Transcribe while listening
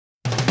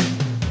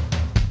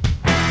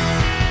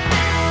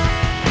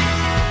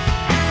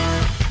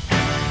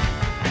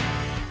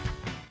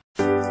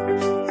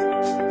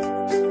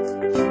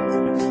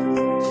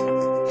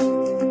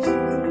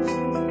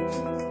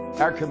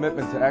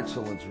commitment to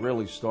excellence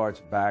really starts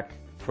back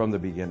from the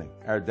beginning.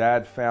 Our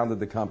dad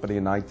founded the company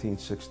in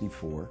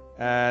 1964,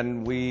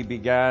 and we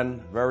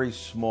began very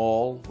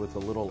small with a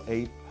little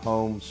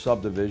 8-home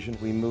subdivision.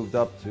 We moved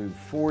up to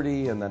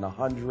 40 and then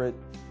 100.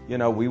 You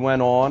know, we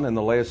went on. In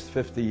the last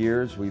 50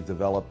 years, we've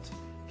developed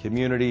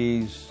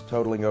communities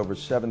totaling over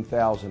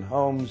 7,000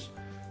 homes.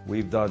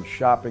 We've done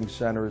shopping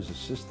centers,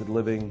 assisted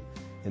living,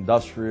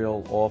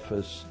 industrial,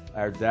 office.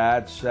 Our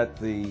dad set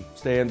the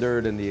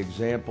standard and the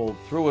example.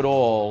 Through it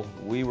all,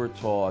 we were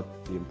taught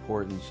the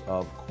importance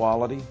of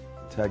quality,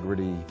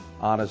 integrity,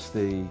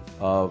 honesty,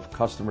 of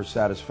customer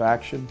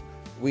satisfaction.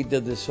 We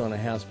did this on a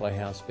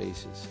house-by-house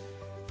basis,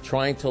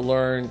 trying to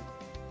learn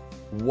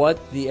what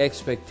the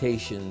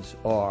expectations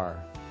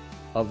are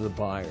of the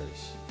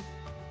buyers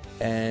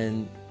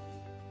and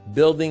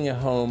building a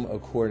home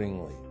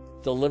accordingly,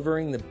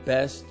 delivering the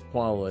best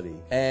quality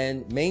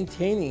and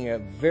maintaining a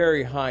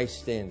very high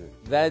standard.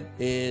 That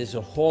is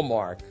a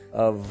hallmark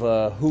of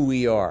who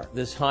we are.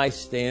 This high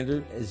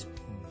standard has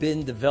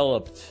been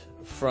developed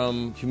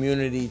from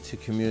community to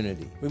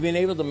community. We've been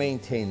able to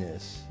maintain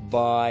this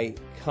by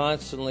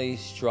constantly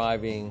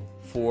striving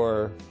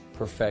for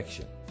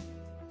perfection.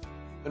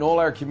 In all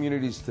our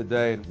communities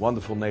today,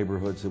 wonderful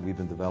neighborhoods that we've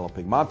been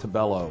developing,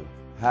 Montebello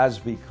has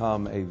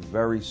become a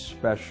very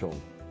special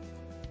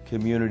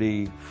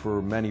community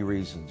for many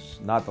reasons,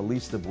 not the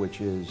least of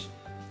which is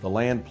the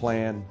land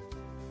plan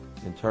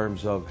in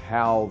terms of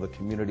how the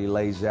community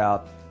lays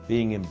out,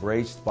 being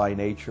embraced by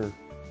nature,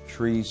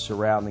 trees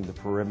surrounding the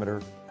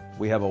perimeter.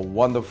 We have a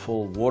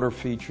wonderful water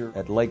feature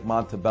at Lake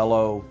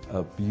Montebello,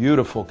 a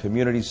beautiful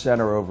community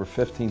center over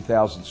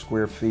 15,000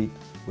 square feet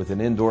with an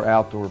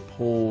indoor-outdoor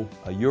pool,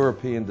 a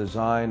European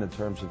design in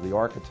terms of the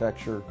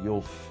architecture.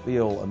 You'll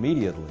feel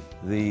immediately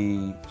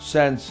the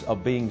sense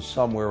of being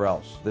somewhere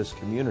else. This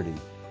community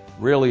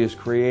really is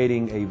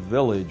creating a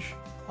village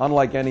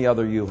unlike any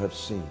other you have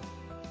seen.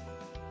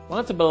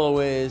 Montebello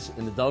is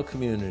an adult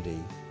community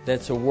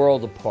that's a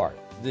world apart.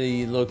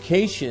 The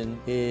location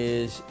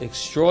is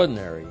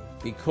extraordinary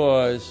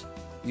because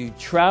you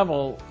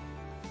travel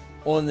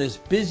on this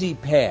busy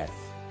path,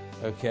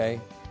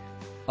 okay,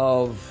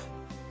 of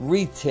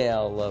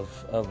retail,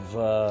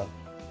 of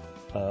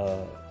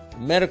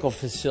medical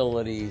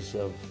facilities,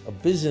 of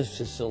business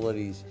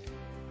facilities,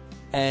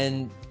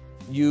 and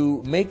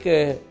you make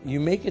a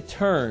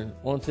turn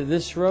onto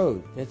this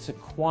road. It's a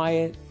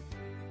quiet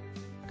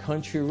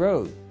country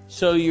road.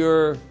 So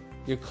you're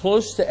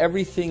close to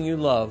everything you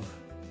love,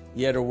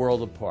 yet a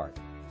world apart.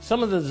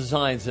 Some of the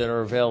designs that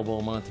are available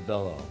in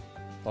Montebello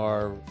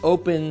are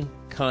open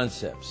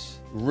concepts.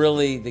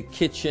 Really, the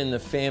kitchen, the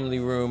family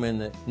room, and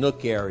the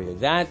nook area,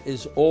 that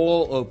is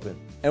all open.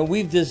 And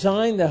we've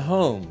designed the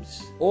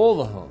homes, all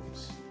the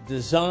homes,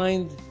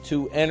 designed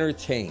to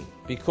entertain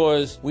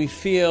because we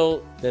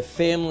feel that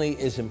family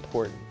is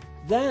important.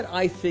 That,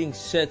 I think,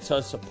 sets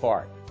us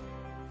apart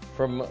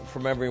from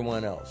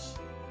everyone else.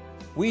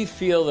 We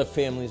feel that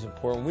family is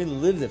important. We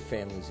live that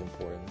family is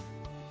important.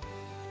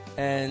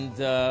 And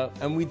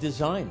we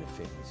design that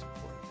family is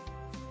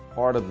important.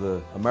 Part of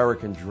the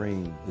American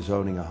dream is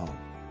owning a home.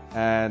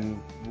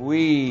 And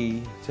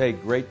we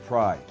take great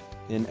pride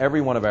in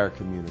every one of our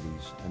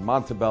communities. And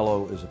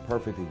Montebello is a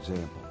perfect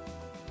example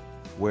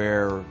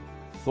where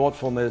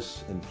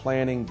thoughtfulness in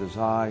planning,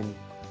 design,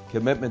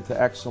 commitment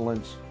to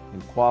excellence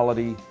in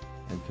quality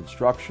and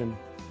construction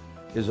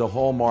is a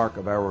hallmark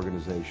of our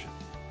organization.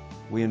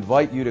 We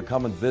invite you to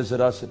come and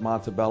visit us at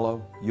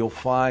Montebello. You'll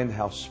find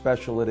how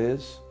special it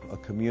is, a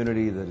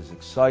community that is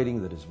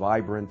exciting, that is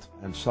vibrant,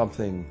 and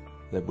something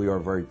that we are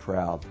very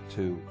proud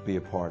to be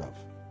a part of.